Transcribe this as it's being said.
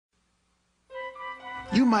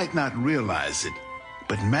You might not realize it,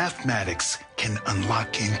 but mathematics can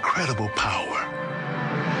unlock incredible power.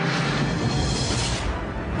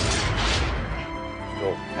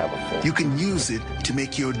 You can use it to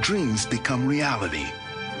make your dreams become reality.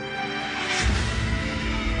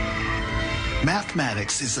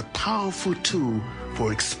 Mathematics is a powerful tool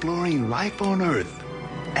for exploring life on Earth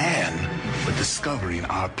and for discovering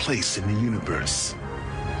our place in the universe.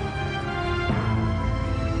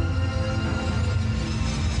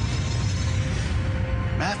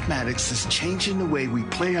 Mathematics is changing the way we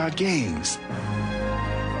play our games,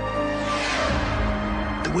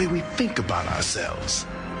 the way we think about ourselves.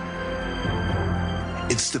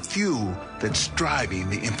 It's the fuel that's driving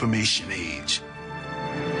the information age.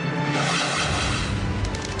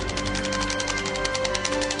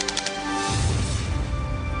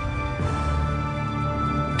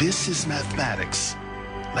 This is mathematics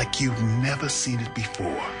like you've never seen it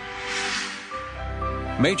before.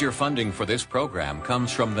 Major funding for this program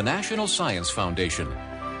comes from the National Science Foundation.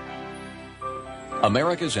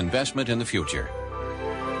 America's investment in the future.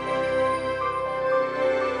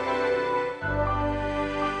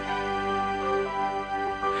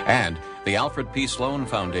 And the Alfred P. Sloan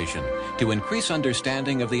Foundation to increase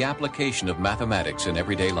understanding of the application of mathematics in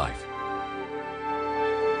everyday life.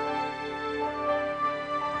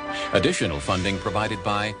 Additional funding provided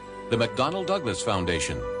by the McDonnell Douglas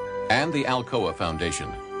Foundation and the Alcoa Foundation,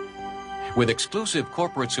 with exclusive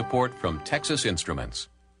corporate support from Texas Instruments.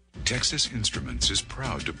 Texas Instruments is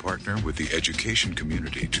proud to partner with the education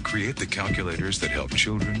community to create the calculators that help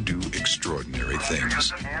children do extraordinary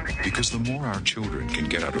things. Because the more our children can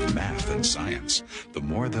get out of math and science, the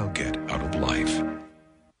more they'll get out of life.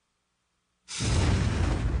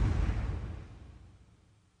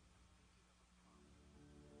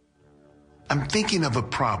 I'm thinking of a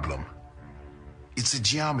problem. It's a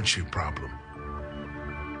geometry problem.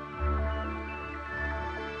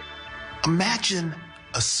 Imagine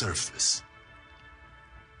a surface.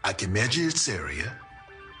 I can measure its area,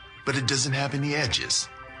 but it doesn't have any edges.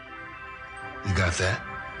 You got that?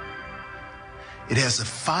 It has a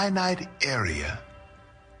finite area,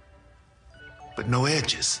 but no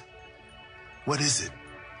edges. What is it?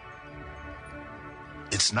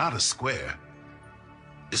 It's not a square.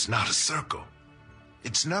 It's not a circle.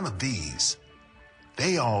 It's none of these.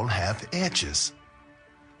 They all have edges.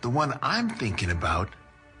 The one I'm thinking about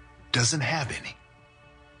doesn't have any.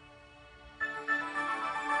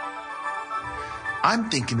 I'm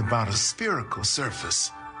thinking about a spherical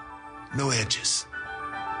surface, no edges.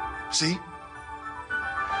 See?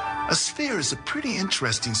 A sphere is a pretty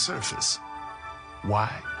interesting surface. Why?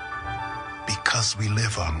 Because we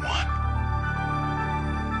live on one.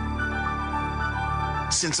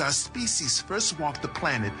 Since our species first walked the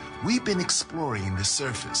planet, we've been exploring the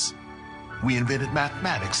surface. We invented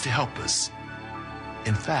mathematics to help us.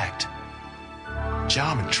 In fact,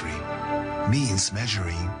 geometry means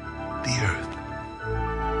measuring the Earth.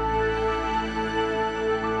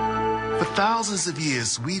 For thousands of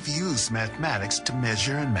years, we've used mathematics to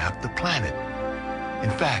measure and map the planet.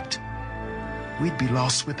 In fact, we'd be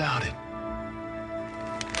lost without it.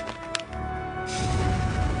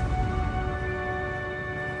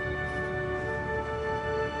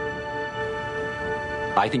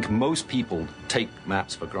 I think most people take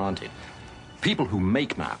maps for granted. People who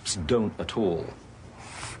make maps don't at all.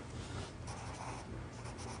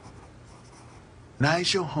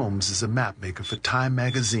 Nigel Holmes is a map maker for Time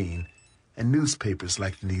magazine and newspapers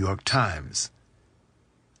like the New York Times.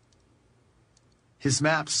 His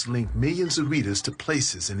maps link millions of readers to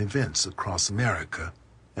places and events across America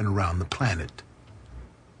and around the planet.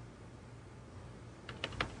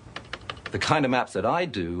 The kind of maps that I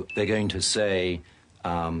do, they're going to say,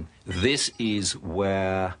 this is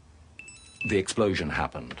where the explosion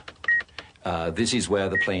happened. This is where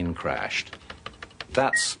the plane crashed.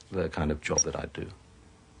 That's the kind of job that I do.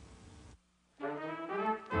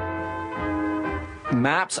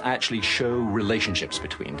 Maps actually show relationships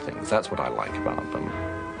between things. That's what I like about them.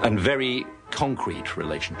 And very concrete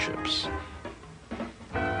relationships.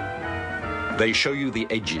 They show you the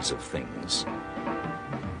edges of things.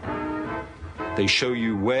 They show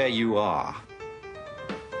you where you are.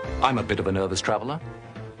 I'm a bit of a nervous traveler.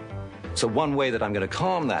 So one way that I'm going to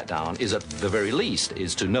calm that down is, at the very least,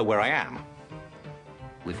 is to know where I am.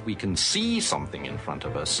 If we can see something in front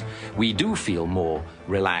of us, we do feel more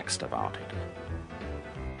relaxed about it.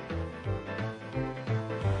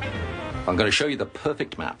 I'm going to show you the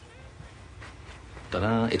perfect map.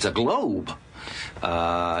 Ta-da! It's a globe.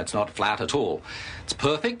 It's not flat at all. It's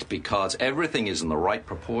perfect because everything is in the right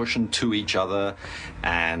proportion to each other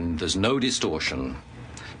and there's no distortion.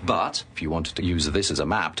 But if you wanted to use this as a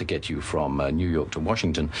map to get you from New York to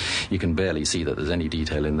Washington, you can barely see that there's any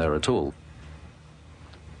detail in there at all.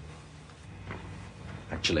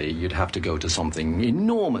 Actually, you'd have to go to something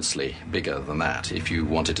enormously bigger than that if you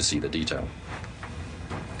wanted to see the detail.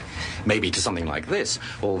 Maybe to something like this,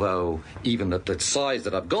 although even at the size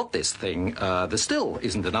that I've got this thing, there still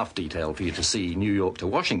isn't enough detail for you to see New York to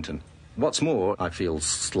Washington. What's more, I feel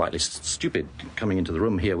slightly stupid coming into the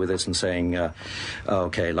room here with this and saying,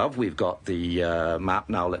 okay, love, we've got the map,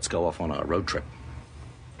 now let's go off on our road trip.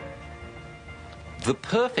 The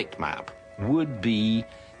perfect map would be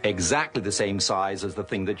exactly the same size as the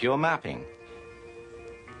thing that you're mapping.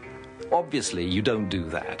 Obviously, you don't do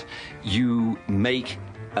that. You make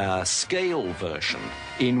a scale version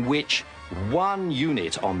in which one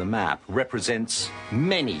unit on the map represents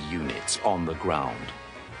many units on the ground.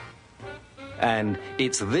 And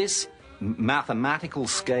it's this mathematical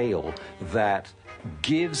scale that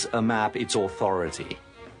gives a map its authority.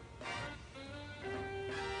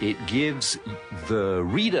 It gives the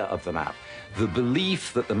reader of the map the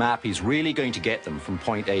belief that the map is really going to get them from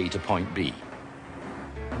point A to point B.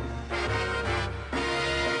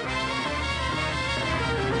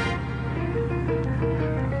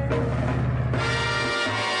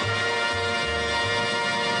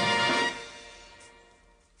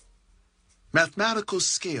 Mathematical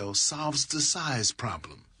scale solves the size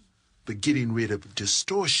problem, but getting rid of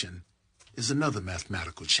distortion is another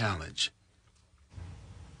mathematical challenge.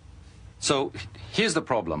 So here's the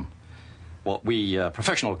problem, what we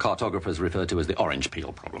professional cartographers refer to as the orange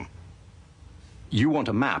peel problem. You want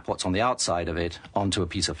to map what's on the outside of it onto a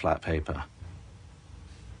piece of flat paper.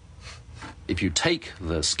 If you take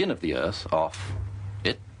the skin of the Earth off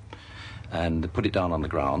it and put it down on the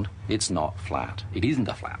ground, it's not flat. It isn't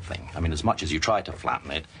a flat thing. I mean, as much as you try to flatten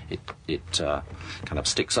it, it kind of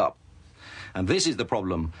sticks up. And this is the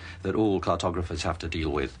problem that all cartographers have to deal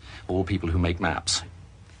with, all people who make maps.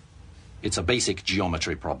 It's a basic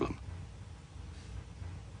geometry problem.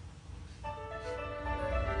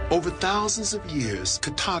 Over thousands of years,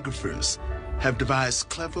 cartographers have devised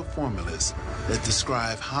clever formulas that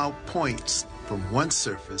describe how points from one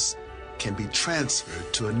surface can be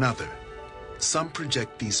transferred to another. Some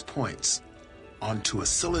project these points onto a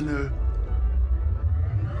cylinder.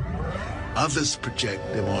 Others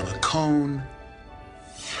project them on a cone.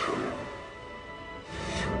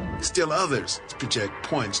 Still others project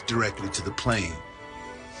points directly to the plane.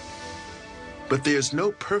 But there's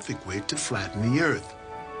no perfect way to flatten the Earth.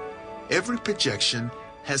 Every projection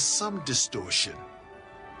has some distortion.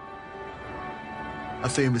 A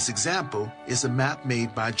famous example is a map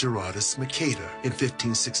made by Gerardus Mercator in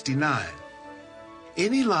 1569.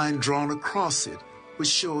 Any line drawn across it would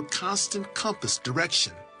show a constant compass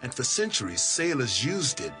direction, and for centuries sailors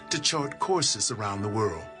used it to chart courses around the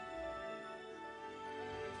world.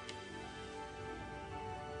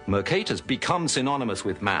 Mercator's become synonymous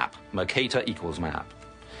with map. Mercator equals map.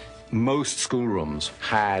 Most schoolrooms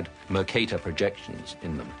had Mercator projections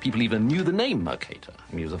in them. People even knew the name Mercator.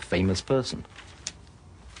 I mean, he was a famous person.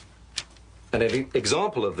 An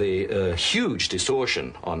example of the huge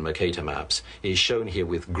distortion on Mercator maps is shown here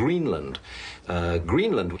with Greenland.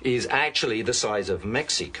 Greenland is actually the size of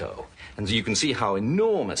Mexico. And so you can see how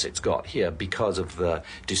enormous it's got here because of the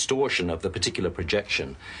distortion of the particular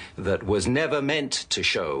projection that was never meant to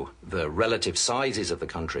show the relative sizes of the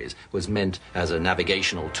countries, was meant as a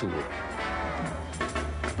navigational tool.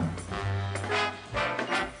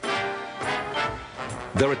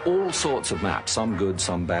 There are all sorts of maps, some good,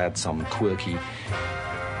 some bad, some quirky.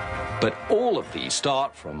 But all of these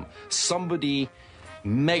start from somebody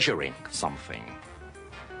measuring something.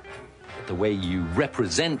 The way you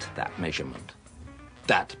represent that measurement,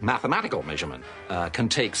 that mathematical measurement, can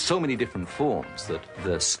take so many different forms that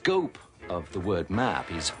the scope of the word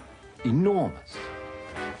map is enormous.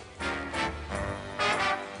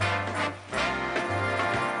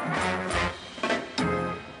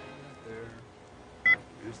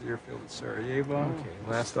 Here's the airfield at Sarajevo. Okay,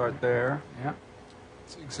 let's start there. Yeah.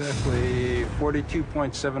 It's exactly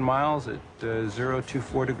 42.7 miles at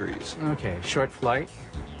 024 degrees. Okay, short flight.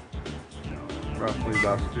 Roughly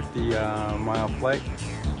about 50-mile flight.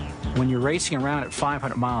 When you're racing around at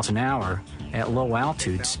 500 miles an hour at low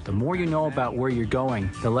altitudes, the more you know about where you're going,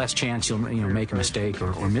 the less chance you'll make a mistake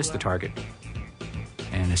or miss the target.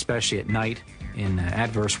 And especially at night in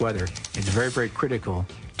adverse weather, it's very, very critical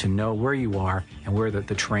to know where you are and where the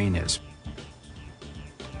terrain is.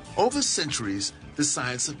 Over centuries, the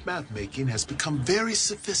science of map making has become very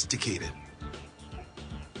sophisticated.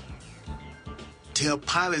 To help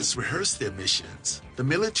pilots rehearse their missions, the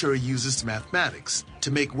military uses mathematics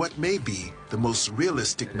to make what may be the most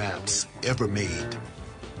realistic maps ever made.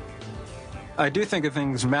 I do think of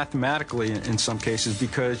things mathematically in some cases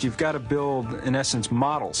because you've got to build, in essence,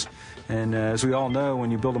 models. And as we all know,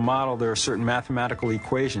 when you build a model, there are certain mathematical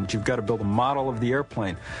equations. You've got to build a model of the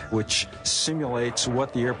airplane, which simulates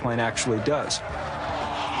what the airplane actually does.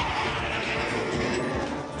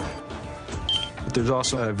 But there's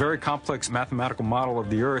also a very complex mathematical model of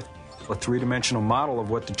the Earth, a three-dimensional model of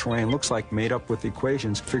what the terrain looks like, made up with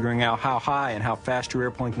equations, figuring out how high and how fast your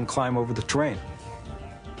airplane can climb over the terrain.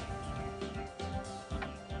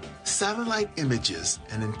 Satellite images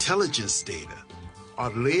and intelligence data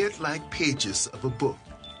are layered like pages of a book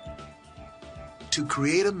to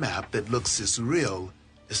create a map that looks as real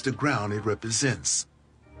as the ground it represents.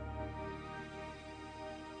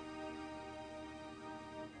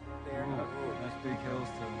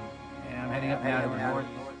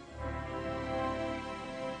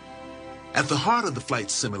 At the heart of the flight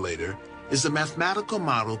simulator is a mathematical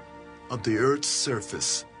model of the Earth's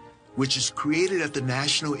surface, which is created at the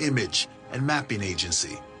National Image and Mapping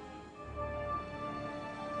Agency.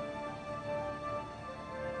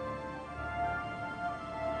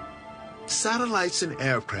 Satellites and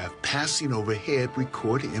aircraft passing overhead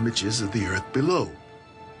record images of the Earth below.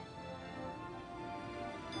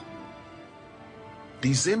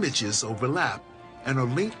 These images overlap and are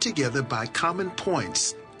linked together by common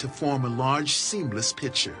points to form a large seamless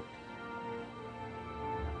picture.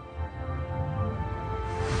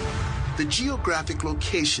 The geographic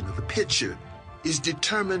location of the picture is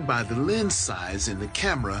determined by the lens size in the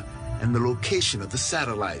camera and the location of the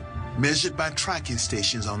satellite, measured by tracking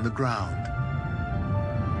stations on the ground.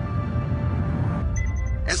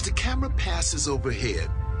 As the camera passes overhead,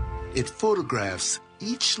 it photographs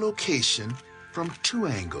each location from two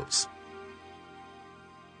angles.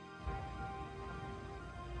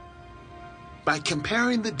 By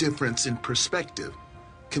comparing the difference in perspective,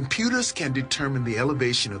 computers can determine the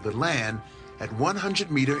elevation of the land at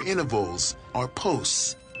 100-meter intervals or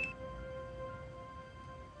posts.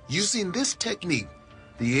 Using this technique,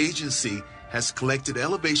 the agency has collected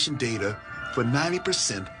elevation data for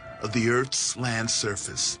 90% of the Earth's land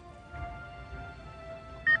surface.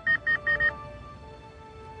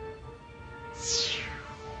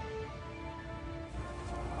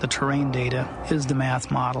 The terrain data is the math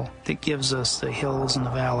model that gives us the hills and the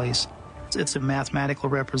valleys. It's a mathematical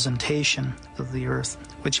representation of the Earth,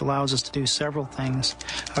 which allows us to do several things,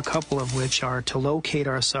 a couple of which are to locate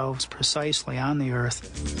ourselves precisely on the Earth,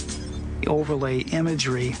 overlay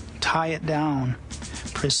imagery, tie it down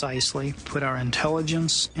precisely, put our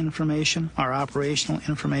intelligence information, our operational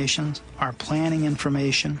information, our planning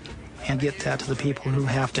information, and get that to the people who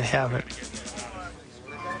have to have it.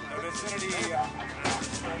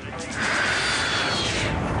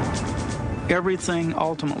 Everything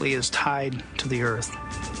ultimately is tied to the Earth.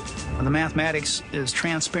 The mathematics is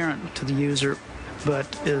transparent to the user, but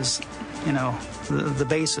is, the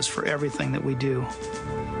basis for everything that we do.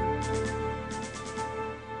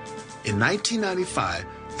 In 1995,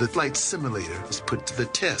 the flight simulator was put to the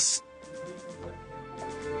test.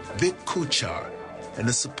 Vic Kuchar and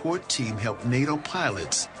the support team helped NATO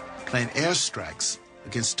pilots plan airstrikes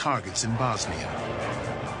against targets in Bosnia.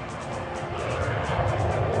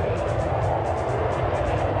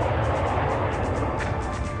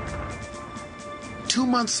 Two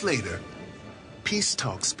months later, peace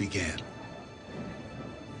talks began.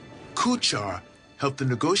 Kuchar helped the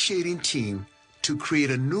negotiating team to create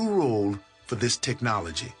a new role for this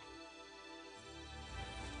technology.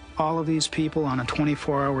 All of these people on a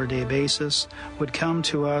 24-hour-a-day basis would come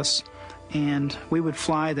to us, and we would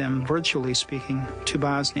fly them, virtually speaking, to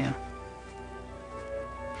Bosnia.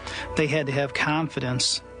 They had to have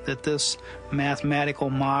confidence that this mathematical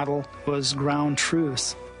model was ground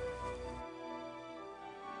truth.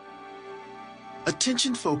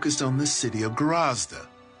 Attention focused on the city of Gorazda,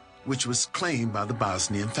 which was claimed by the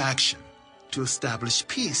Bosnian faction. To establish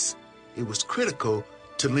peace, it was critical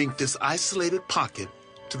to link this isolated pocket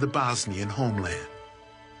to the Bosnian homeland.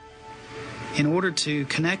 In order to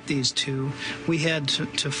connect these two, we had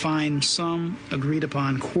to find some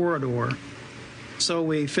agreed-upon corridor. So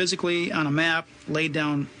we physically, on a map, laid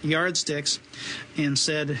down yardsticks and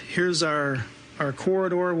said, here's our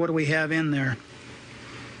corridor, what do we have in there?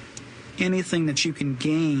 Anything that you can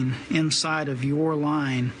gain inside of your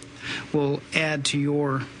line will add to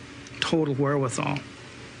your total wherewithal.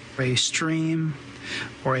 A stream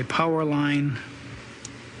or a power line.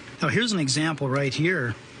 Now here's an example right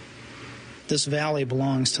here. This valley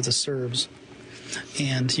belongs to the Serbs.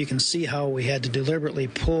 And you can see how we had to deliberately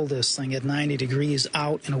pull this thing at 90 degrees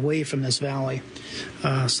out and away from this valley.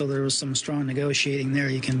 So there was some strong negotiating there,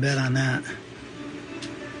 you can bet on that.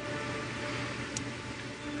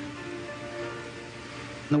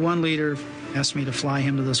 The one leader asked me to fly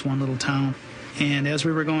him to this one little town. And as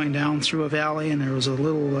we were going down through a valley and there was a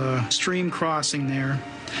little stream crossing there,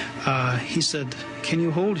 he said, "Can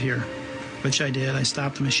you hold here?" Which I did. I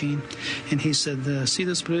stopped the machine. And he said, "See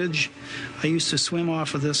this bridge? I used to swim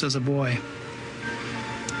off of this as a boy."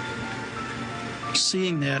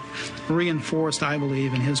 Seeing that reinforced, I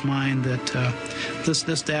believe, in his mind that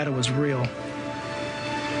this data was real.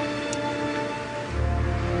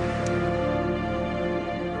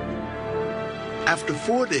 After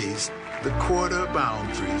 4 days, the corridor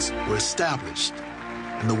boundaries were established,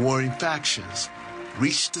 and the warring factions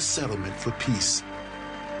reached a settlement for peace.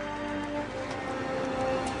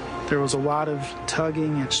 There was a lot of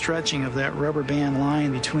tugging and stretching of that rubber band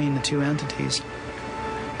line between the two entities.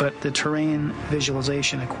 But the terrain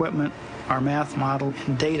visualization equipment, our math model,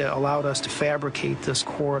 and data allowed us to fabricate this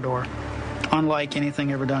corridor, unlike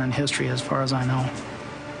anything ever done in history as far as I know.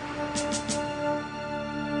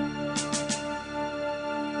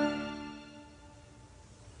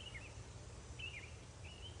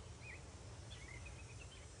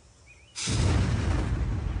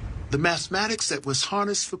 The mathematics that was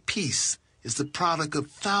harnessed for peace is the product of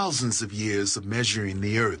thousands of years of measuring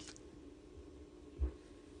the Earth.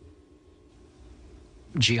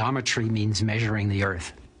 Geometry means measuring the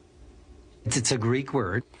Earth. It's a Greek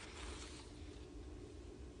word.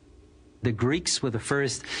 The Greeks were the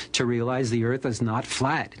first to realize the Earth is not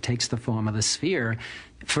flat. It takes the form of a sphere.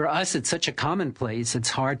 For us, it's such a commonplace,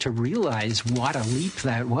 it's hard to realize what a leap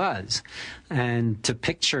that was. And to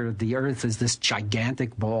picture the Earth as this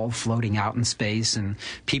gigantic ball floating out in space and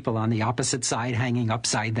people on the opposite side hanging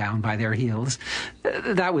upside down by their heels,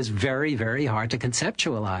 that was very, very hard to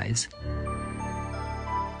conceptualize.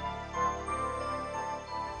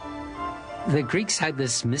 The Greeks had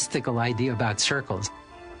this mystical idea about circles.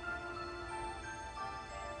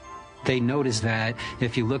 They noticed that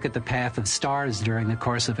if you look at the path of stars during the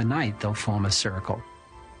course of a night, they'll form a circle.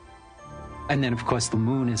 And then, of course, the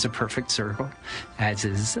moon is a perfect circle, as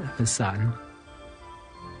is the sun.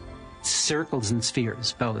 Circles and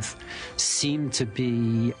spheres, both, seem to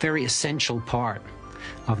be a very essential part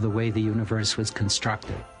of the way the universe was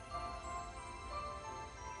constructed.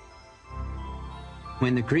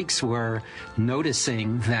 When the Greeks were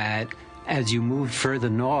noticing that as you moved further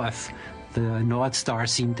north, the North Star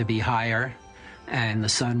seemed to be higher, and the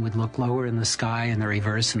sun would look lower in the sky and the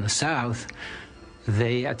reverse in the south,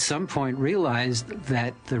 they at some point realized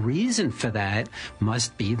that the reason for that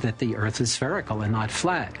must be that the Earth is spherical and not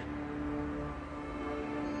flat.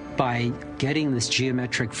 By getting this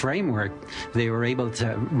geometric framework, they were able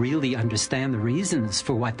to really understand the reasons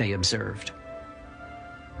for what they observed.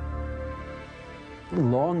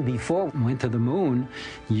 Long before we went to the moon,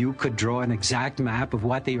 you could draw an exact map of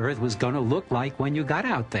what the Earth was going to look like when you got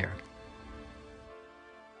out there.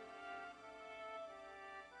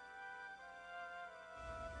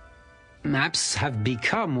 Maps have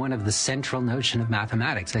become one of the central notions of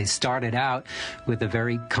mathematics. They started out with a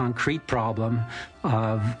very concrete problem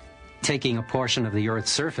of taking a portion of the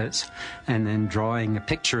Earth's surface and then drawing a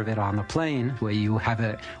picture of it on the plane where you have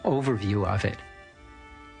an overview of it.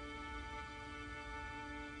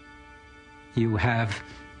 You have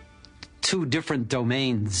two different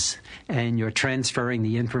domains, and you're transferring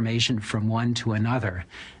the information from one to another.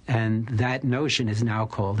 And that notion is now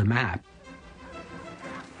called a map.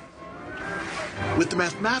 With the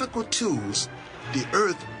mathematical tools, the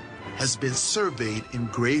Earth has been surveyed in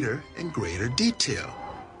greater and greater detail.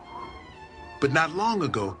 But not long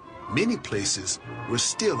ago, many places were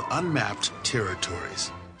still unmapped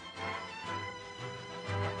territories.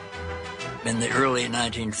 In the early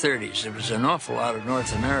 1930s, there was an awful lot of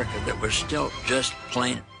North America that was still just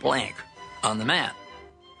plain blank on the map.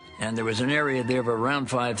 And there was an area there of around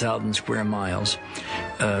 5,000 square miles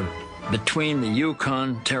between the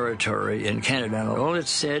Yukon Territory and Canada. And all it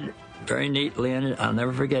said, very neatly in it, I'll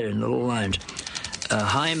never forget it, in little lines,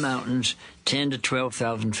 high mountains 10 to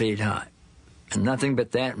 12,000 feet high. And nothing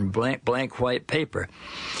but that in blank white paper.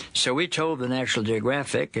 So we told the National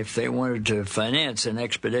Geographic if they wanted to finance an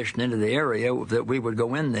expedition into the area that we would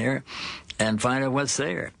go in there and find out what's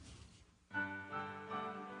there.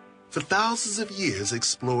 For thousands of years,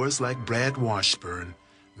 explorers like Brad Washburn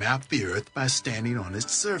mapped the Earth by standing on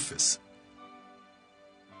its surface.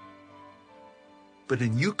 But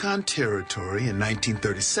in Yukon Territory in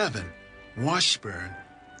 1937, Washburn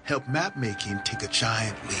helped map-making take a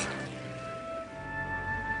giant leap.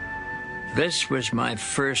 This was my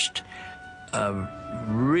first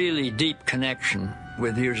really deep connection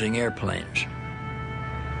with using airplanes.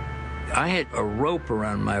 I had a rope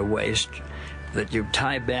around my waist that you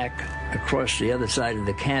tie back across the other side of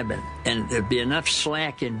the cabin, and there'd be enough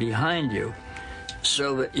slack in behind you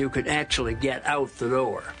so that you could actually get out the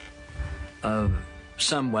door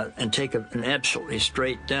somewhat and take an absolutely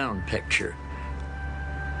straight down picture.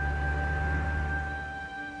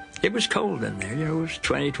 It was cold in there. It was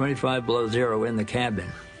 20, 25 below zero in the cabin.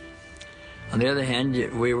 On the other hand,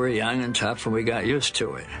 we were young and tough, and we got used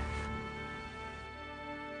to it.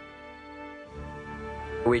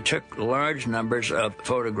 We took large numbers of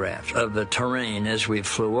photographs of the terrain as we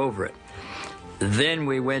flew over it. Then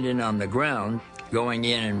we went in on the ground, going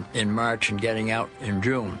in March and getting out in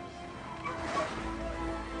June.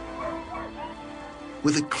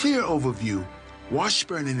 With a clear overview,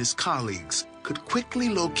 Washburn and his colleagues could quickly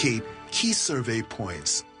locate key survey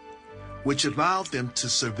points, which allowed them to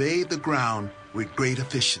survey the ground with great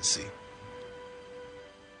efficiency.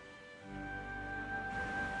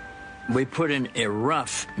 We put in a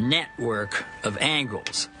rough network of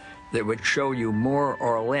angles that would show you more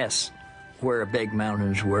or less where big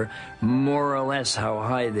mountains were, more or less how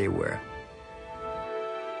high they were.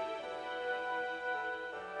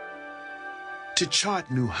 To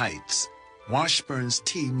chart new heights, Washburn's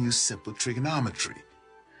team used simple trigonometry.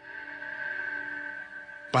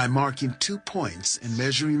 By marking 2 points and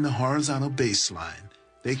measuring the horizontal baseline,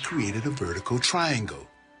 they created a vertical triangle.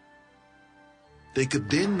 They could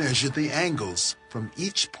then measure the angles from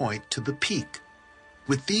each point to the peak.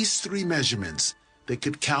 With these 3 measurements, they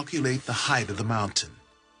could calculate the height of the mountain.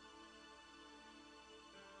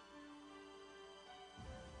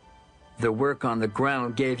 The work on the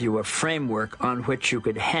ground gave you a framework on which you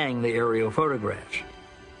could hang the aerial photographs.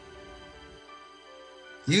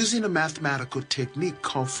 Using a mathematical technique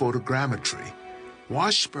called photogrammetry,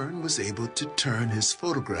 Washburn was able to turn his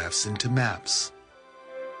photographs into maps.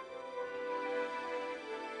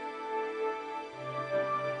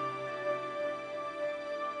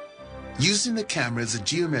 Using the camera as a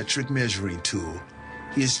geometric measuring tool,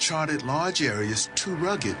 he has charted large areas too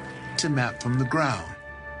rugged to map from the ground.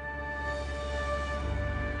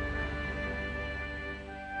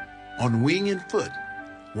 On wing and foot,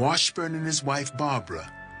 Washburn and his wife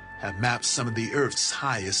Barbara have mapped some of the Earth's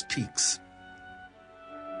highest peaks.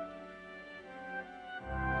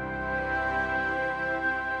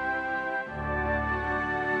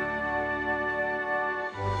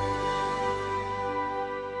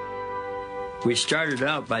 We started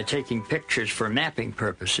out by taking pictures for mapping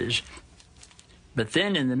purposes, but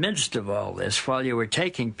then in the midst of all this, while you were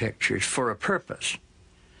taking pictures for a purpose,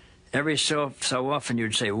 every so often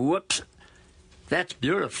you'd say, whoops, that's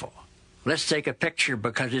beautiful. Let's take a picture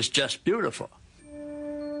because it's just beautiful.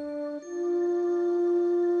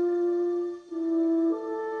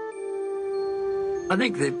 I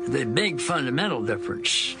think the big fundamental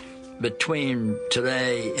difference between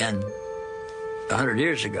today and 100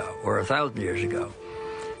 years ago or 1,000 years ago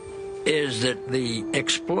is that the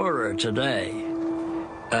explorer today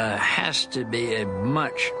has to be a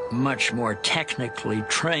much, much more technically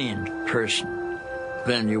trained person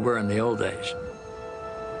than you were in the old days,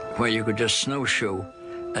 where you could just snowshoe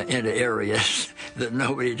into areas that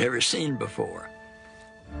nobody had ever seen before.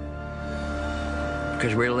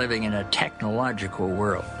 Because we're living in a technological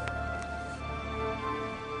world.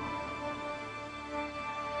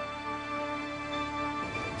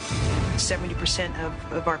 Seventy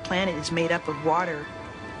 70% of our planet is made up of water.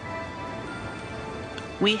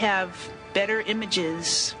 We have better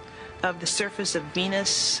images of the surface of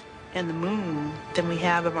Venus and the moon than we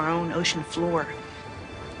have of our own ocean floor.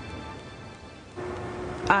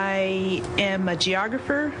 I am a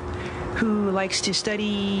geographer who likes to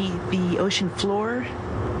study the ocean floor.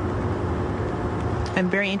 I'm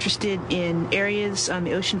very interested in areas on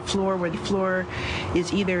the ocean floor where the floor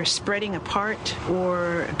is either spreading apart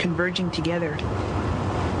or converging together.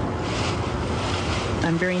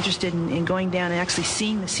 I'm very interested in going down and actually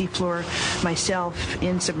seeing the seafloor myself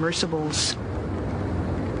in submersibles.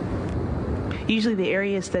 Usually the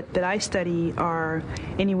areas that I study are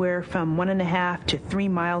anywhere from 1.5 to 3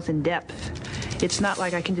 miles in depth. It's not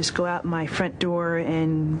like I can just go out my front door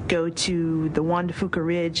and go to the Juan de Fuca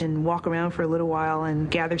Ridge and walk around for a little while and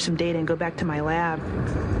gather some data and go back to my lab.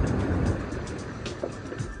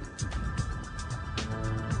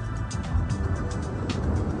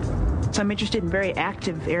 So I'm interested in very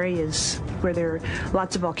active areas where there are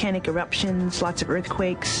lots of volcanic eruptions, lots of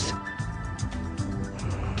earthquakes.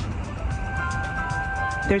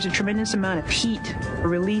 There's a tremendous amount of heat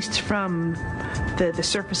released from the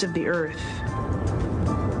surface of the Earth.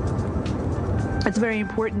 It's very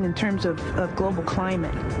important in terms of global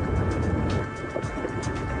climate.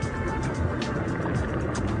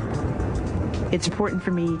 It's important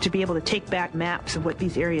for me to be able to take back maps of what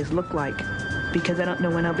these areas look like, because I don't know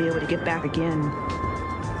when I'll be able to get back again.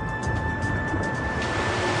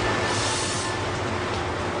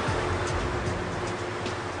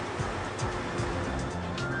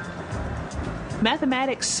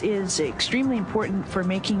 Mathematics is extremely important for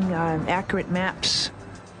making accurate maps.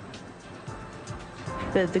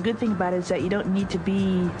 The good thing about it is that you don't need to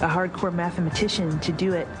be a hardcore mathematician to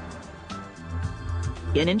do it.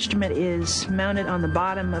 An instrument is mounted on the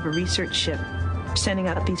bottom of a research ship, sending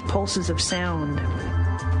out these pulses of sound.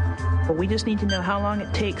 But we just need to know how long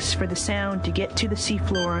it takes for the sound to get to the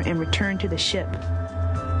seafloor and return to the ship.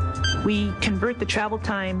 We convert the travel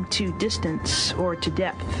time to distance or to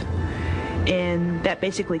depth, and that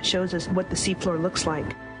basically shows us what the seafloor looks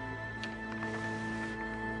like.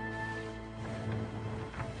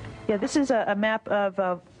 Yeah, this is a map of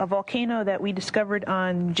a volcano that we discovered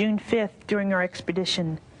on June 5th during our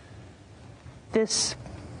expedition. This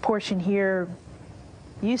portion here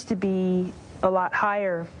used to be a lot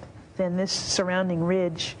higher than this surrounding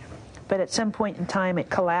ridge, but at some point in time it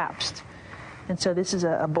collapsed. And so this is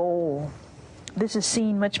a bowl. This is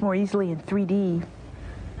seen much more easily in 3D.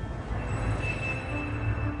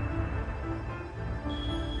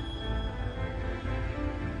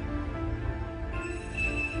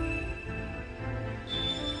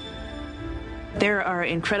 There are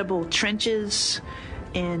incredible trenches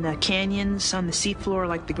and canyons on the seafloor,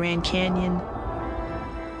 like the Grand Canyon.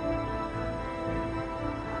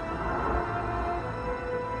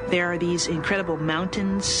 There are these incredible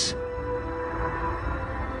mountains.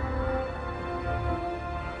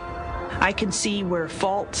 I can see where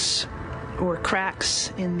faults or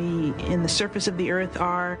cracks in the surface of the earth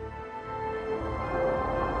are.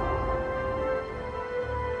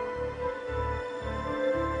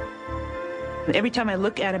 Every time I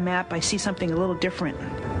look at a map, I see something a little different.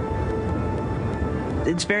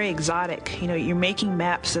 It's very exotic. You know, you're making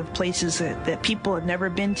maps of places that people have never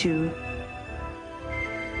been to.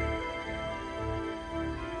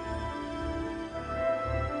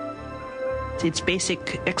 It's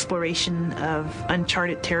basic exploration of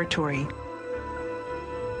uncharted territory.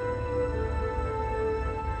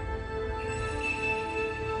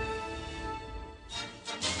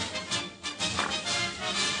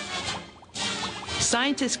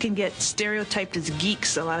 Scientists can get stereotyped as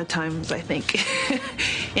geeks a lot of times, I think.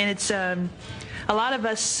 And it's a lot of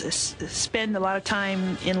us spend a lot of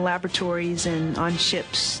time in laboratories and on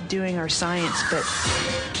ships doing our science, but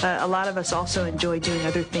a lot of us also enjoy doing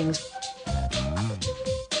other things.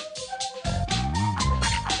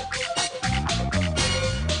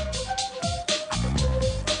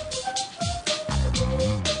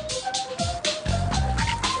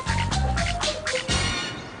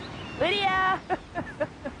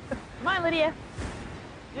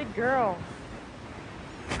 Good girl.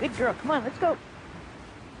 Good girl. Come on, let's go.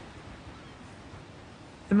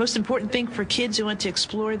 The most important thing for kids who want to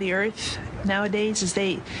explore the Earth nowadays is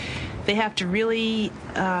they have to really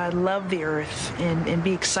love the Earth and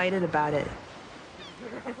be excited about it.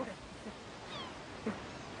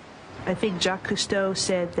 I think Jacques Cousteau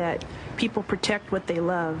said that people protect what they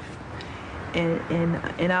love,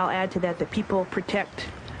 and I'll add to that people protect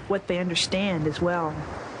what they understand as well.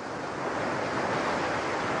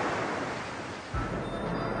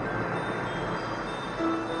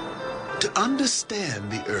 To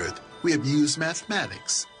understand the Earth, we have used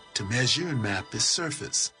mathematics to measure and map its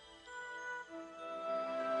surface.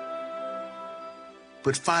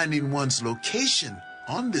 But finding one's location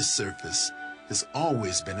on this surface has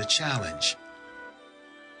always been a challenge.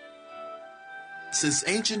 Since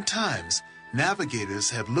ancient times,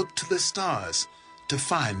 navigators have looked to the stars to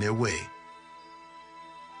find their way.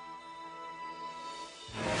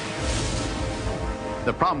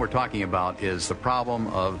 The problem we're talking about is the problem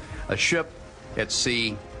of a ship at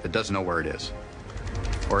sea that doesn't know where it is.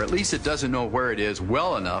 Or at least it doesn't know where it is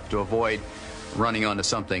well enough to avoid running onto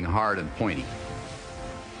something hard and pointy.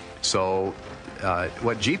 So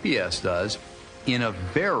what GPS does, in a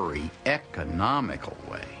very economical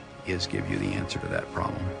way, is give you the answer to that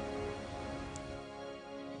problem.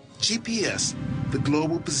 GPS, the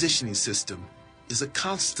Global Positioning System, is a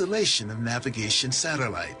constellation of navigation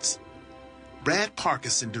satellites. Brad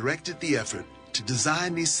Parkinson directed the effort to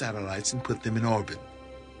design these satellites and put them in orbit.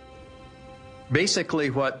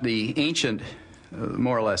 Basically, what the ancient,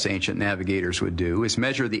 more or less ancient navigators would do is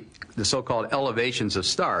measure the so-called elevations of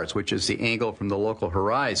stars, which is the angle from the local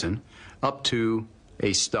horizon up to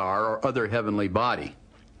a star or other heavenly body.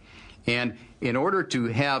 And in order to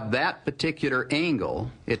have that particular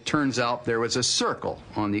angle, it turns out there was a circle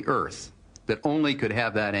on the Earth that only could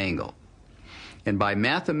have that angle. And by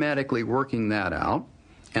mathematically working that out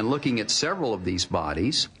and looking at several of these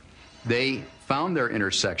bodies, they found their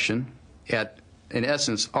intersection at, in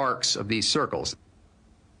essence, arcs of these circles.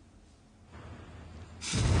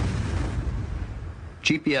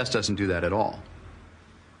 GPS doesn't do that at all.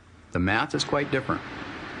 The math is quite different,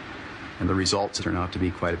 and the results turn out to be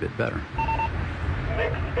quite a bit better.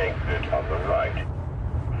 Next exit on the right,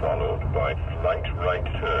 followed by slight right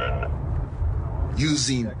turn.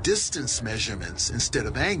 Using distance measurements instead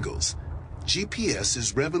of angles, GPS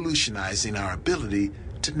is revolutionizing our ability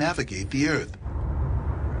to navigate the Earth.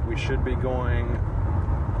 We should be going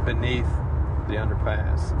beneath the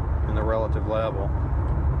underpass in the relative level.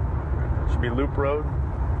 It should be loop road.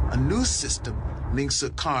 A new system links a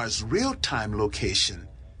car's real-time location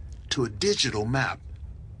to a digital map.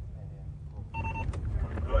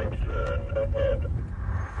 Right turn ahead.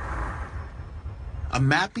 A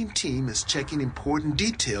mapping team is checking important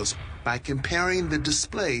details by comparing the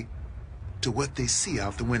display to what they see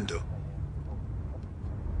out the window.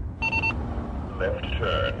 Left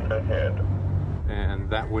turn ahead. And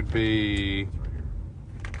that would be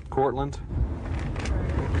Cortland.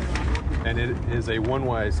 And it is a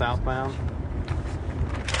one-way southbound.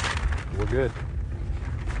 We're good.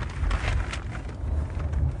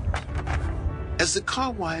 As the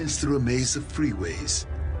car winds through a maze of freeways,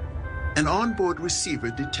 an onboard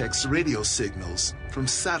receiver detects radio signals from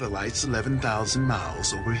satellites 11,000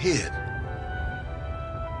 miles overhead.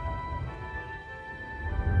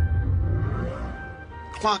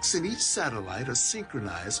 Clocks in each satellite are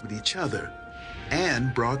synchronized with each other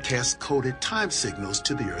and broadcast coded time signals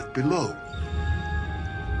to the Earth below.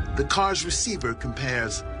 The car's receiver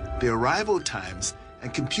compares the arrival times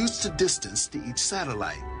and computes the distance to each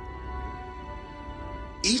satellite.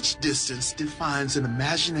 Each distance defines an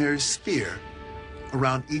imaginary sphere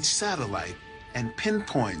around each satellite and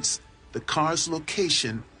pinpoints the car's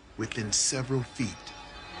location within several feet.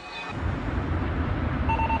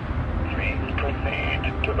 Please proceed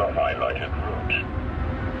to the highlighted route.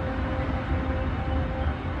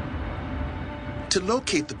 To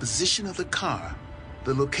locate the position of the car,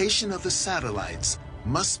 the location of the satellites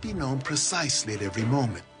must be known precisely at every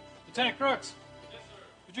moment. Lieutenant Crooks. Yes, sir.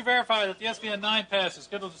 Could you verify that the SVN-9 pass is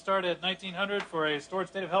scheduled to start at 1900 for a stored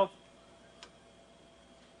state of health?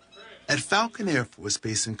 At Falcon Air Force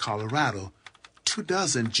Base in Colorado,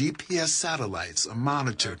 24 GPS satellites are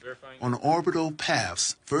monitored on orbital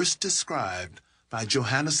paths first described by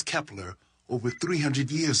Johannes Kepler over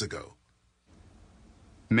 300 years ago.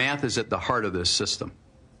 Math is at the heart of this system.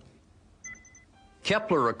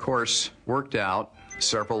 Kepler, of course, worked out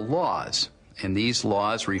several laws, and these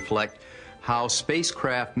laws reflect how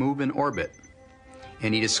spacecraft move in orbit.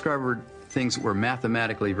 And he discovered things that were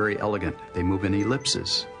mathematically very elegant. They move in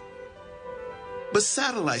ellipses. But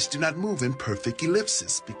satellites do not move in perfect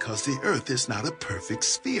ellipses because the Earth is not a perfect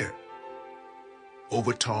sphere.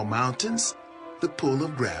 Over tall mountains, the pull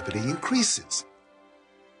of gravity increases.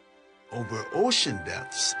 Over ocean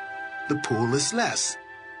depths, the pull is less.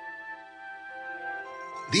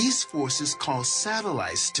 These forces cause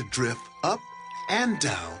satellites to drift up and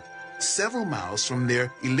down several miles from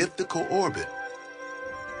their elliptical orbit.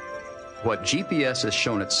 What GPS has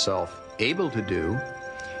shown itself able to do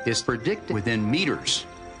is predict within meters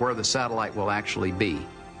where the satellite will actually be.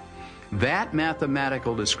 That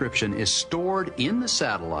mathematical description is stored in the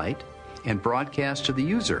satellite and broadcast to the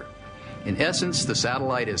user. In essence, the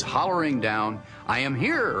satellite is hollering down, "I am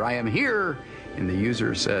here, I am here," and the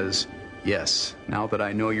user says, "Yes, now that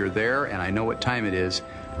I know you're there and I know what time it is,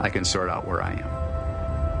 I can sort out where I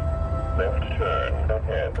am." Left turn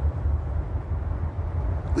ahead.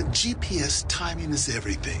 With GPS, timing is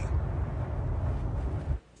everything.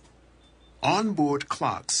 Onboard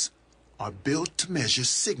clocks are built to measure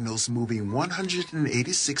signals moving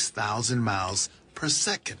 186,000 miles per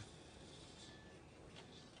second.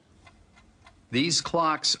 These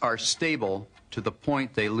clocks are stable to the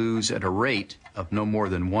point they lose at a rate of no more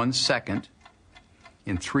than 1 second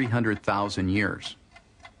in 300,000 years.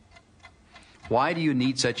 Why do you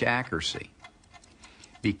need such accuracy?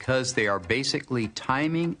 Because they are basically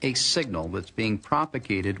timing a signal that's being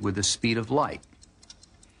propagated with the speed of light.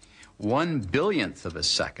 1 billionth of a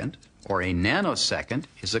second, or a nanosecond,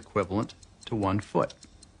 is equivalent to 1 foot.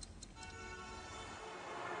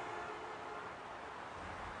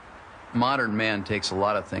 Modern man takes a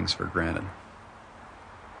lot of things for granted.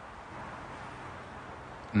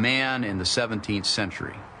 Man in the 17th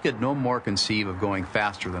century could no more conceive of going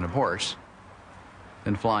faster than a horse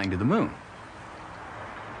than flying to the moon.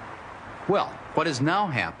 Well, what has now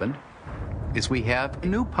happened is we have a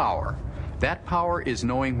new power. That power is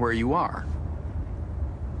knowing where you are.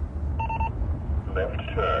 Left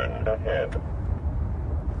turn ahead.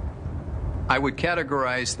 I would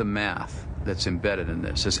categorize the math that's embedded in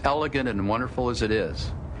this, as elegant and wonderful as it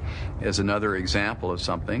is, as another example of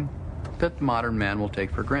something that modern man will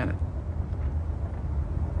take for granted.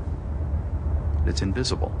 It's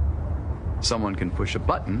invisible. Someone can push a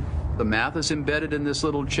button. The math is embedded in this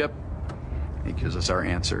little chip. It gives us our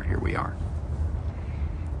answer. Here we are.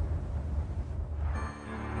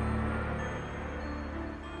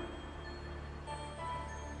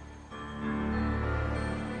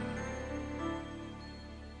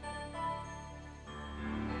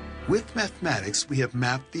 With mathematics, we have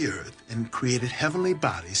mapped the Earth and created heavenly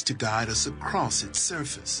bodies to guide us across its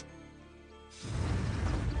surface.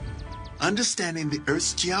 Understanding the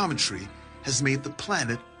Earth's geometry has made the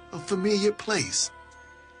planet a familiar place,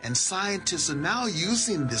 and scientists are now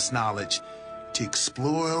using this knowledge to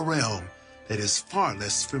explore a realm that is far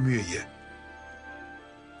less familiar: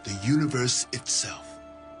 the universe itself.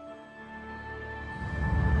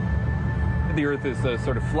 The Earth is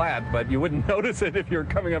sort of flat, but you wouldn't notice it if you were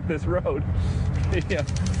coming up this road. Yeah.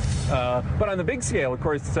 But on the big scale, of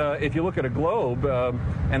course, if you look at a globe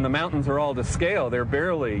and the mountains are all to scale, they're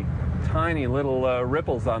barely tiny little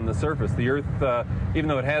ripples on the surface. The Earth, even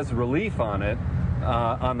though it has relief on it,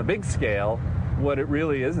 on the big scale, what it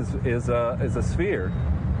really is a sphere.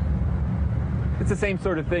 It's the same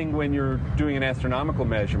sort of thing when you're doing an astronomical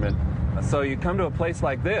measurement. So you come to a place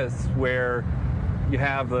like this where you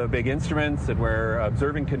have the big instruments and where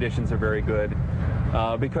observing conditions are very good,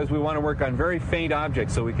 because we want to work on very faint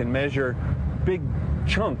objects so we can measure big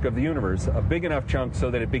chunk of the universe, a big enough chunk so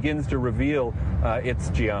that it begins to reveal its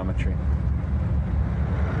geometry.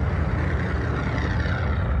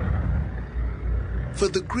 For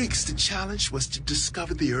the Greeks, the challenge was to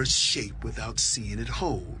discover the Earth's shape without seeing it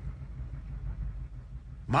whole.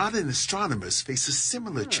 Modern astronomers face a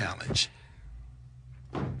similar challenge.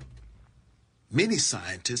 Many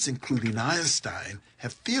scientists, including Einstein,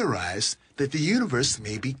 have theorized that the universe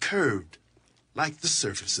may be curved, like the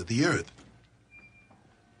surface of the Earth.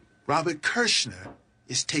 Robert Kirshner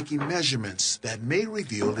is taking measurements that may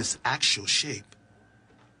reveal its actual shape.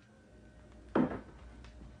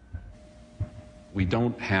 We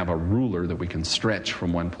don't have a ruler that we can stretch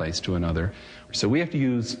from one place to another, so we have to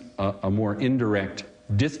use a more indirect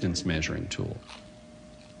distance measuring tool.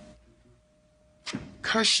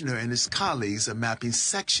 Kirshner and his colleagues are mapping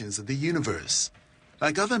sections of the universe.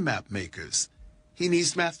 Like other map makers, he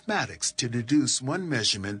needs mathematics to deduce one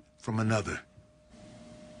measurement from another.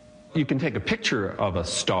 You can take a picture of a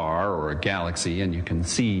star or a galaxy and you can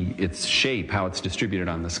see its shape, how it's distributed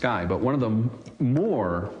on the sky. But one of the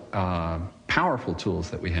more powerful tools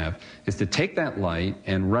that we have is to take that light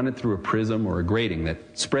and run it through a prism or a grating that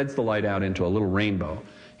spreads the light out into a little rainbow,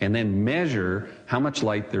 and then measure how much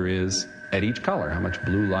light there is at each color, how much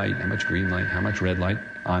blue light, how much green light, how much red light,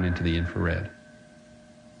 on into the infrared.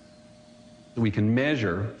 We can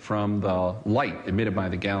measure from the light emitted by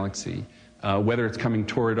the galaxy whether it's coming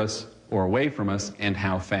toward us or away from us, and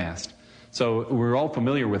how fast. So we're all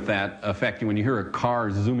familiar with that effect. When you hear a car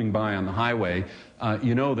zooming by on the highway,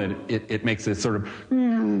 you know that it makes this sort of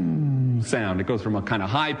sound. It goes from a kind of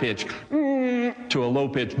high pitch to a low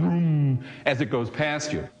pitch as it goes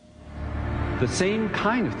past you. The same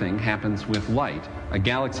kind of thing happens with light. A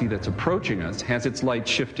galaxy that's approaching us has its light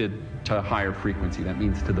shifted to a higher frequency. That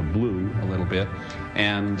means to the blue a little bit.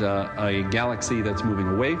 And a galaxy that's moving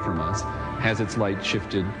away from us has its light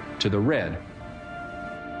shifted to the red.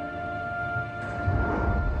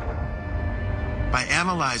 By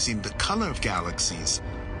analyzing the color of galaxies,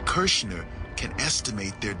 Kirshner can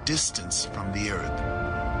estimate their distance from the Earth.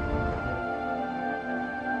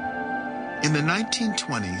 In the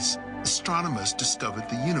 1920s, astronomers discovered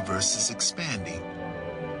the universe is expanding.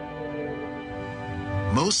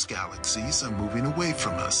 Most galaxies are moving away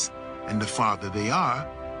from us, and the farther they are,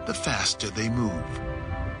 the faster they move.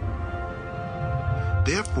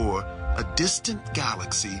 Therefore, a distant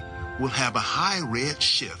galaxy will have a high red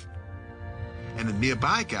shift, and a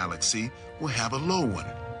nearby galaxy will have a low one.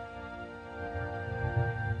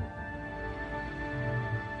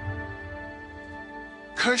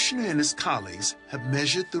 Kirshner and his colleagues have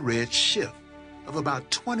measured the red shift of about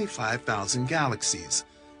 25,000 galaxies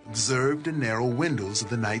observed in narrow windows of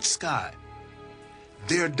the night sky.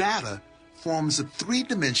 Their data forms a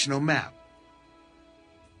three-dimensional map.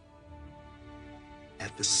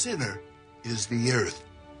 At the center is the Earth.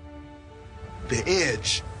 The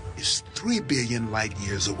edge is 3 billion light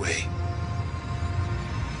years away.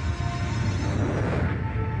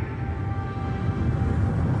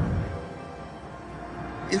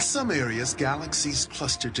 In some areas, galaxies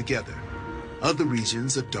cluster together. Other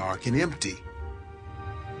regions are dark and empty.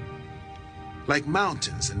 Like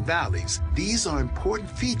mountains and valleys, these are important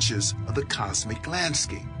features of the cosmic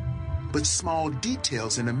landscape, but small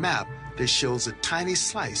details in a map that shows a tiny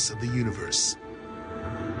slice of the universe.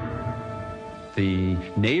 The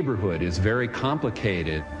neighborhood is very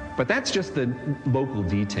complicated, but that's just the local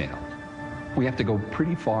detail. We have to go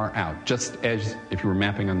pretty far out. Just as if you were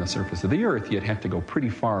mapping on the surface of the Earth, you'd have to go pretty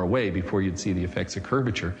far away before you'd see the effects of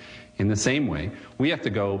curvature. In the same way, we have to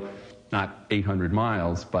go not 800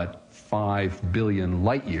 miles, but 5 billion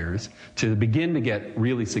light years to begin to get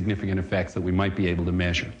really significant effects that we might be able to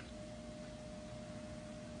measure.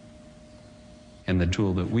 And the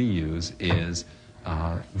tool that we use is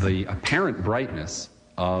the apparent brightness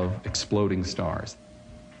of exploding stars.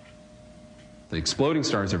 The exploding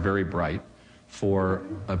stars are very bright. For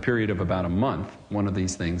a period of about a month, one of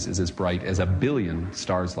these things is as bright as 1 billion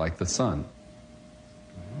stars like the sun.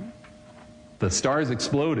 The stars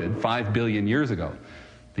exploded 5 billion years ago.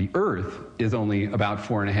 The Earth is only about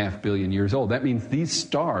 4.5 billion years old. That means these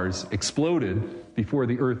stars exploded before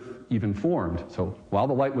the Earth even formed. So while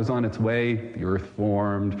the light was on its way, the Earth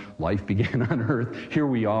formed, life began on Earth. Here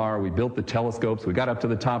we are, we built the telescopes, we got up to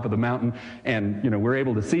the top of the mountain, and we're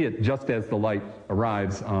able to see it just as the light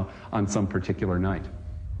arrives on some particular night.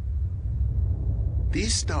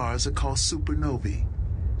 These stars are called supernovae,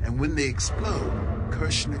 and when they explode,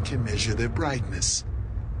 Kirshner can measure their brightness.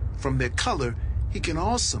 From their color, he can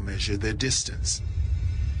also measure their distance.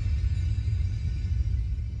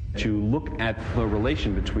 To look at the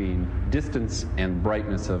relation between distance and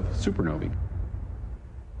brightness of supernovae.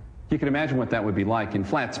 You can imagine what that would be like in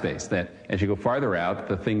flat space, that as you go farther out,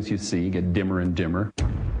 the things you see get dimmer and dimmer.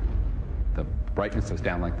 The brightness goes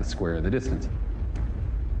down like the square of the distance.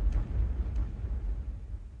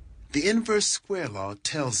 The inverse square law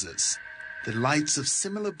tells us that lights of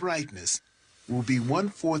similar brightness will be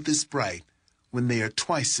 1/4 as bright when they are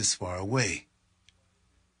twice as far away.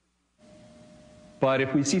 But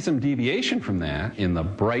if we see some deviation from that in the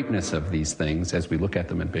brightness of these things as we look at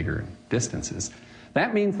them at bigger distances,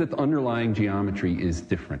 that means that the underlying geometry is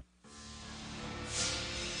different.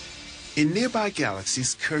 In nearby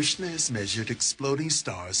galaxies, Kirshner has measured exploding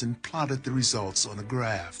stars and plotted the results on a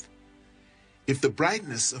graph. If the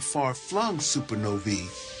brightness of far-flung supernovae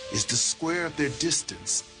is the square of their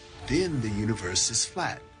distance, then the universe is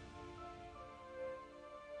flat.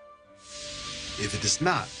 If it is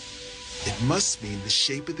not, it must mean the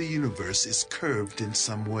shape of the universe is curved in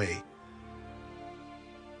some way.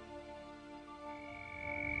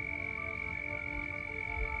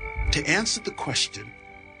 To answer the question,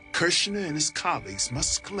 Kirshner and his colleagues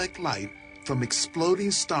must collect light from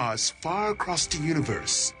exploding stars far across the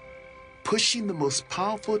universe, pushing the most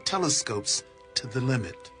powerful telescopes to the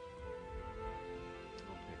limit. Okay,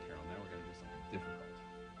 Carol, now we're going to do something difficult.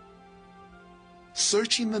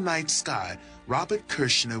 Searching the night sky, Robert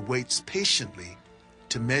Kirshner waits patiently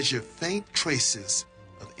to measure faint traces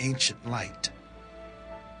of ancient light.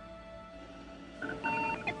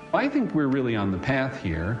 I think we're really on the path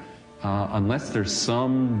here, unless there's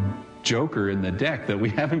some joker in the deck that we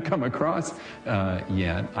haven't come across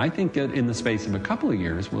yet. I think that in the space of a couple of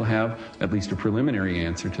years, we'll have at least a preliminary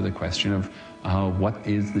answer to the question of what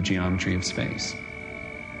is the geometry of space.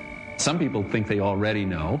 Some people think they already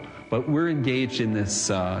know, but we're engaged in this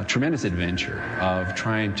tremendous adventure of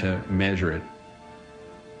trying to measure it.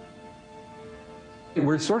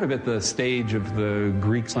 We're sort of at the stage of the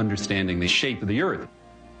Greeks understanding the shape of the Earth.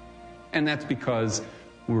 And that's because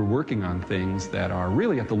we're working on things that are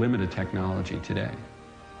really at the limit of technology today.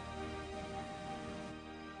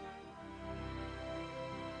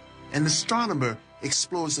 An astronomer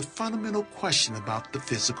explores a fundamental question about the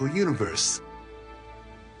physical universe.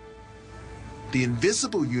 The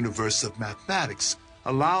invisible universe of mathematics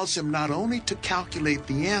allows him not only to calculate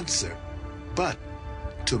the answer, but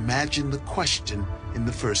to imagine the question in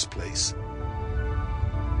the first place.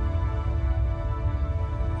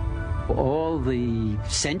 All the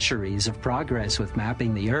centuries of progress with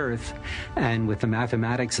mapping the Earth and with the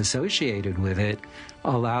mathematics associated with it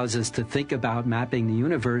allows us to think about mapping the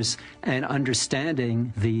universe and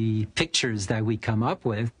understanding the pictures that we come up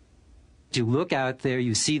with. You look out there,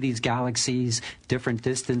 you see these galaxies, different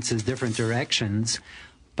distances, different directions,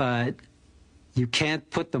 but you can't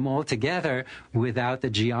put them all together without the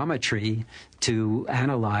geometry to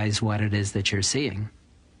analyze what it is that you're seeing.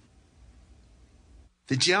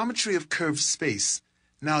 The geometry of curved space,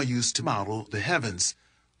 now used to model the heavens,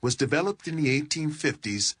 was developed in the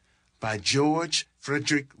 1850s by George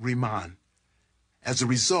Frederick Riemann as a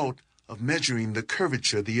result of measuring the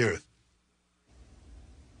curvature of the Earth.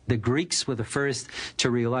 The Greeks were the first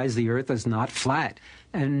to realize the Earth is not flat.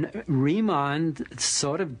 And Riemann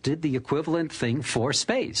sort of did the equivalent thing for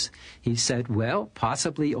space. He said, well,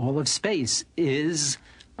 possibly all of space is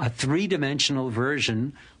a three-dimensional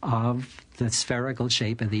version of the spherical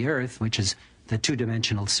shape of the Earth, which is the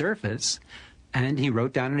two-dimensional surface, and he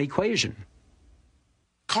wrote down an equation.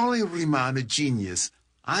 Calling Riemann a genius,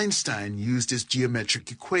 Einstein used his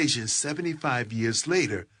geometric equation 75 years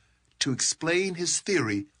later to explain his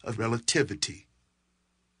theory of relativity.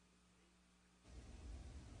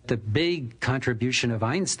 The big contribution of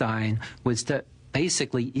Einstein was to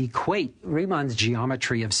basically equate Riemann's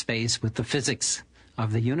geometry of space with the physics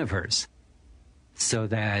of the universe, so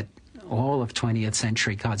that all of 20th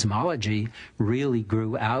century cosmology really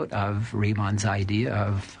grew out of Riemann's idea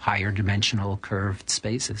of higher dimensional curved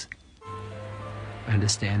spaces.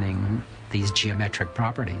 Understanding these geometric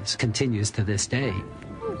properties continues to this day.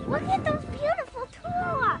 Look at those beautiful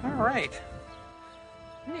tulips! All right.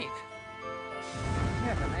 Neat. You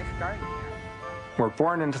have a nice garden here. We're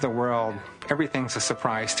born into the world. Everything's a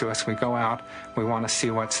surprise to us. We go out, we want to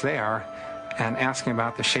see what's there. And asking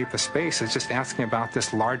about the shape of space is just asking about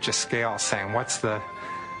this largest scale, saying what's the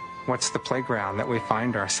playground that we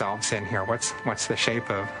find ourselves in here? What's the shape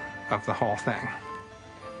of the whole thing?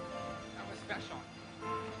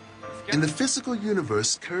 In the physical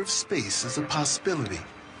universe, curved space is a possibility.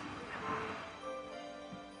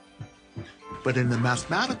 But in the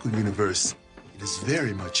mathematical universe, it is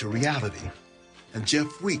very much a reality. And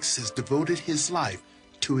Jeff Weeks has devoted his life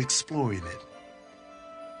to exploring it.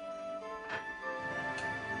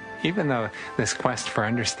 Even though this quest for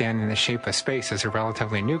understanding the shape of space is a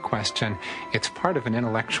relatively new question, it's part of an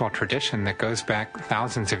intellectual tradition that goes back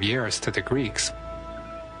thousands of years to the Greeks.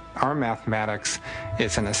 Our mathematics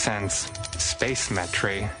is, in a sense,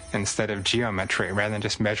 spacemetry instead of geometry. Rather than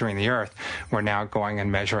just measuring the Earth, we're now going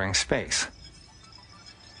and measuring space.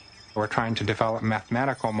 We're trying to develop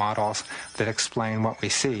mathematical models that explain what we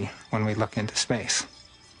see when we look into space.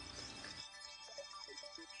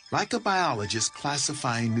 Like a biologist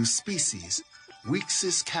classifying new species, Weeks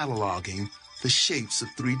is cataloging the shapes of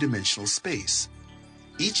three-dimensional space.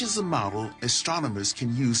 Each is a model astronomers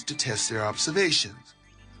can use to test their observations.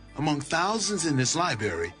 Among thousands in his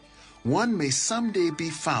library, one may someday be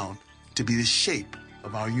found to be the shape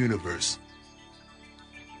of our universe.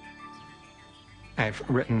 I've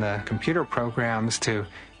written the computer programs to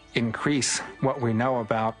increase what we know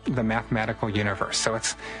about the mathematical universe. So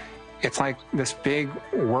it's like this big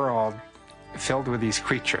world filled with these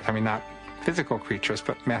creatures. I mean, not physical creatures,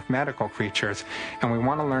 but mathematical creatures. And we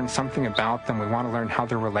want to learn something about them. We want to learn how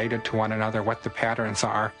they're related to one another, what the patterns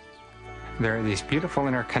are. There are these beautiful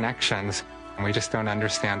interconnections, and we just don't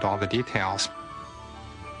understand all the details.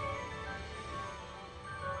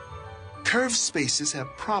 Curved spaces have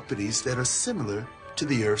properties that are similar to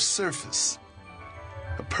the Earth's surface.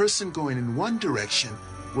 A person going in one direction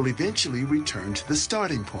will eventually return to the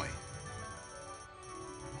starting point.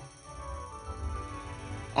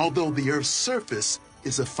 Although the Earth's surface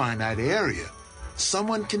is a finite area,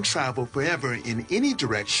 someone can travel forever in any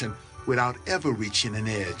direction without ever reaching an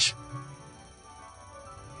edge.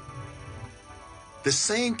 The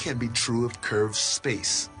same can be true of curved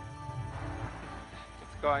space.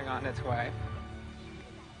 It's going on its way.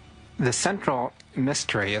 The central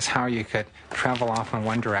mystery is how you could travel off in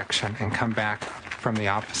one direction and come back from the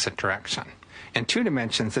opposite direction. In 2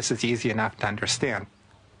 dimensions, this is easy enough to understand.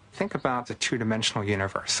 Think about the two-dimensional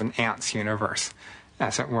universe, an ant's universe,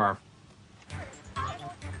 as it were.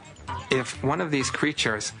 If one of these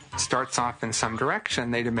creatures starts off in some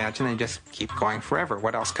direction, they'd imagine they just keep going forever.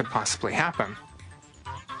 What else could possibly happen?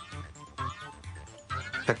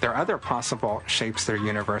 But there are other possible shapes their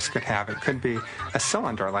universe could have. It could be a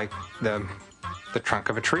cylinder, like the trunk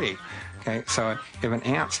of a tree. Okay, so if an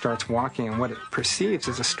ant starts walking and what it perceives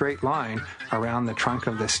is a straight line around the trunk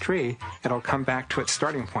of this tree, it'll come back to its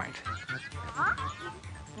starting point.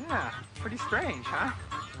 Yeah, pretty strange, huh?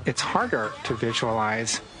 It's harder to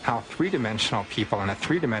visualize how three-dimensional people in a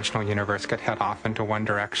three-dimensional universe could head off into one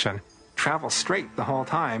direction, travel straight the whole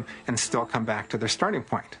time, and still come back to their starting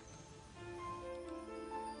point.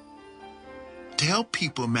 To help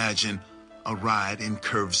people imagine a ride in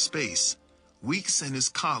curved space, Weeks and his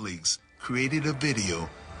colleagues created a video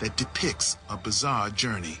that depicts a bizarre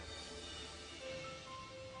journey.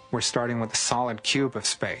 We're starting with a solid cube of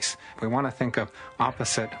space. We want to think of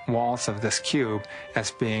opposite walls of this cube as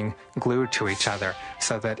being glued to each other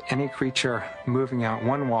so that any creature moving out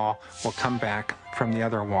one wall will come back from the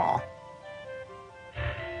other wall.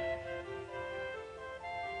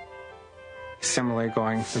 Similarly,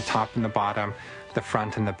 going to the top and the bottom, the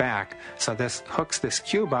front and the back. So this hooks this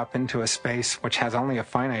cube up into a space which has only a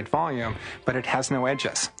finite volume, but it has no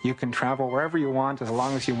edges. You can travel wherever you want as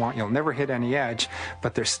long as you want. You'll never hit any edge,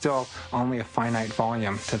 but there's still only a finite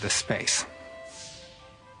volume to the space.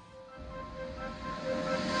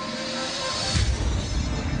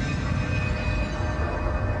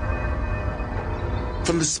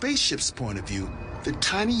 From the spaceship's point of view, the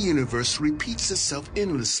tiny universe repeats itself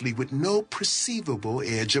endlessly with no perceivable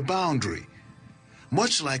edge or boundary,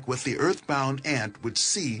 much like what the earthbound ant would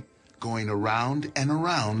see going around and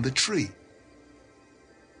around the tree.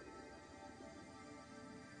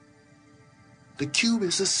 The cube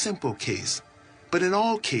is a simple case, but in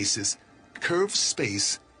all cases, curved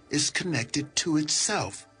space is connected to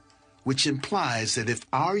itself, which implies that if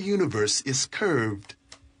our universe is curved,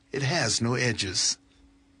 it has no edges.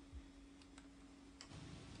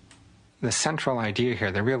 The central idea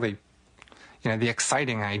here, the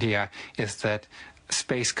exciting idea, is that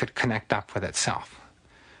space could connect up with itself.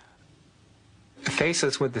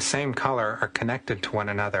 Faces with the same color are connected to one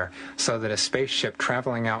another, so that a spaceship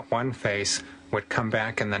traveling out one face would come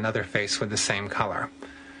back in another face with the same color.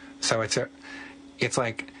 So it's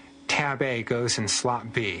like tab A goes in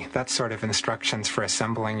slot B. That's sort of instructions for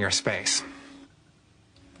assembling your space.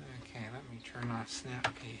 Okay, let me turn off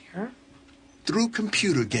Snap P here. Through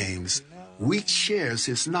computer games, Weeks shares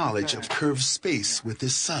his knowledge of curved space with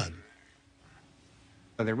his son.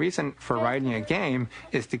 The reason for writing a game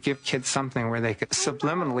is to give kids something where they could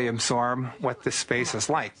subliminally absorb what this space is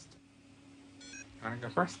like. You want to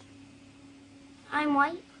go first? I'm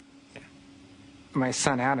white. My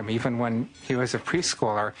son Adam, even when he was a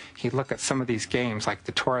preschooler, he'd look at some of these games like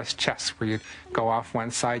the tourist chess, where you'd go off one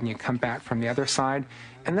side and you come back from the other side,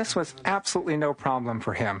 and this was absolutely no problem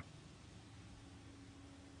for him.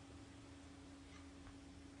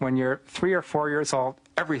 When you're 3 or 4 years old,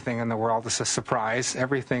 everything in the world is a surprise.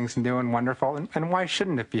 Everything's new and wonderful, and why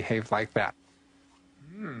shouldn't it behave like that?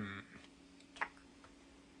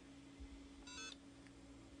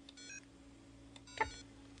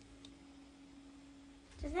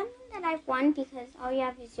 Does that mean that I've won because all you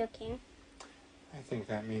have is your king? I think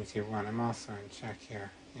that means you won. I'm also in check here.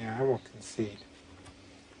 Yeah, I will concede.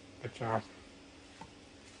 Good job.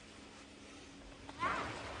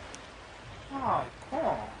 Oh,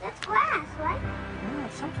 cool. That's grass, right? No,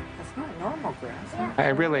 it's not normal grass. Yeah. I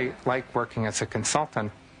really like working as a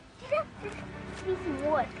consultant.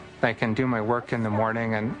 Some wood. I can do my work in the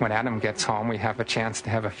morning, and when Adam gets home, we have a chance to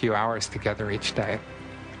have a few hours together each day.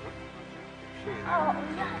 Oh,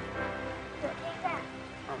 yeah. Take that.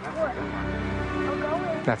 Wood. I'll go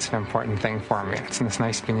in. That's an important thing for me. It's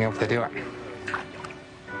nice being able to do it.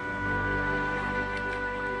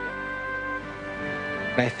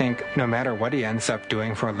 I think no matter what he ends up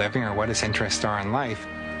doing for a living or what his interests are in life,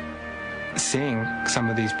 seeing some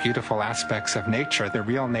of these beautiful aspects of nature, the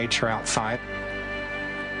real nature outside,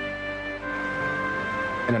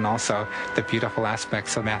 and then also the beautiful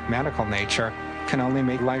aspects of mathematical nature, can only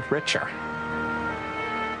make life richer.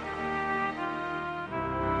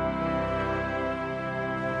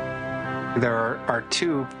 There are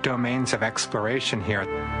two domains of exploration here.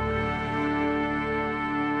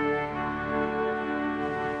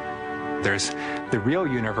 There's the real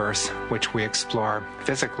universe, which we explore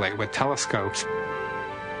physically with telescopes.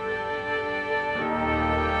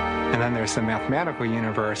 And then there's the mathematical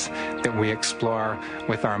universe that we explore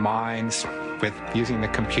with our minds, with using the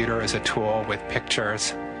computer as a tool, with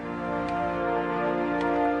pictures.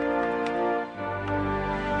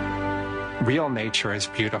 Real nature is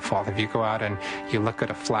beautiful. If you go out and you look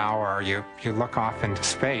at a flower, or you look off into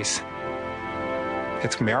space,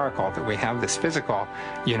 it's a miracle that we have this physical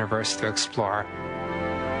universe to explore.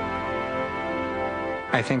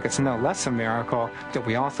 I think it's no less a miracle that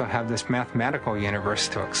we also have this mathematical universe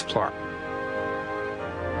to explore.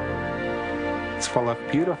 It's full of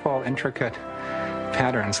beautiful, intricate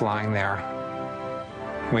patterns lying there,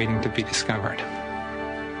 waiting to be discovered.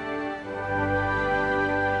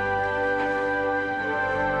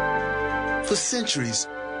 For centuries,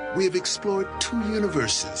 we have explored two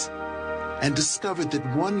universes and discovered that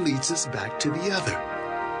one leads us back to the other.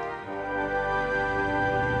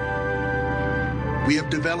 We have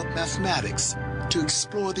developed mathematics to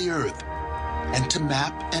explore the Earth and to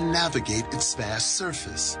map and navigate its vast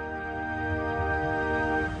surface.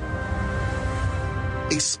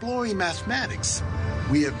 Exploring mathematics,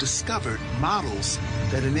 we have discovered models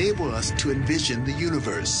that enable us to envision the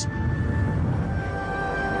universe.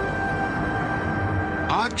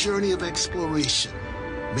 Our journey of exploration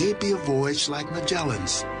may be a voyage like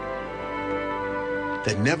Magellan's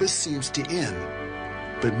that never seems to end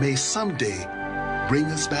but may someday bring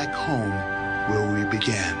us back home where we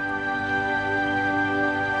began.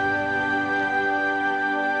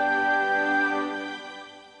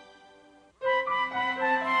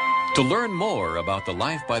 To learn more about the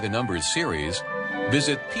Life by the Numbers series,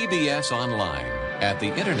 visit PBS online at the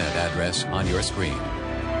internet address on your screen.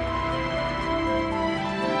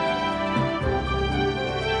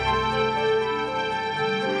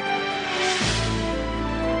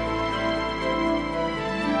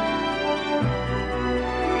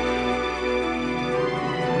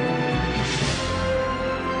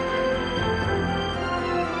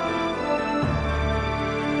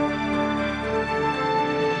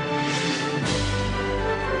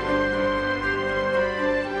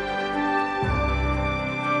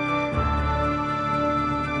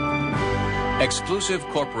 Exclusive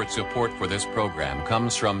corporate support for this program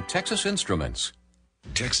comes from Texas Instruments.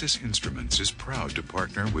 Texas Instruments is proud to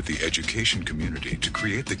partner with the education community to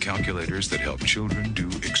create the calculators that help children do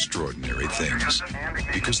extraordinary things.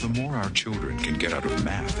 Because the more our children can get out of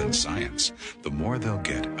math and science, the more they'll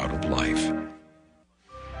get out of life.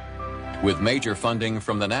 With major funding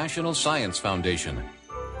from the National Science Foundation.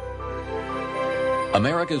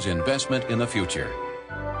 America's investment in the future.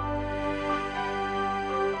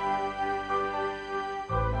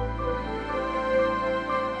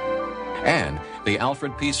 And the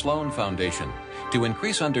Alfred P. Sloan Foundation to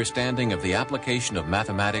increase understanding of the application of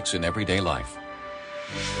mathematics in everyday life.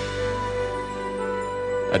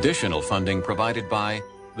 Additional funding provided by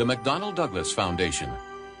the McDonnell Douglas Foundation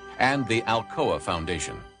and the Alcoa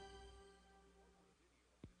Foundation.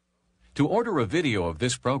 To order a video of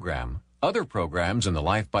this program, other programs in the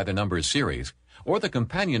Life by the Numbers series, or the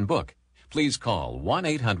companion book, please call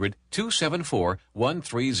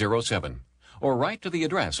 1-800-274-1307 or write to the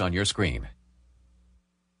address on your screen.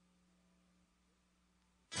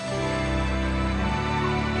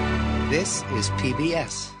 This is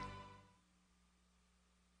PBS.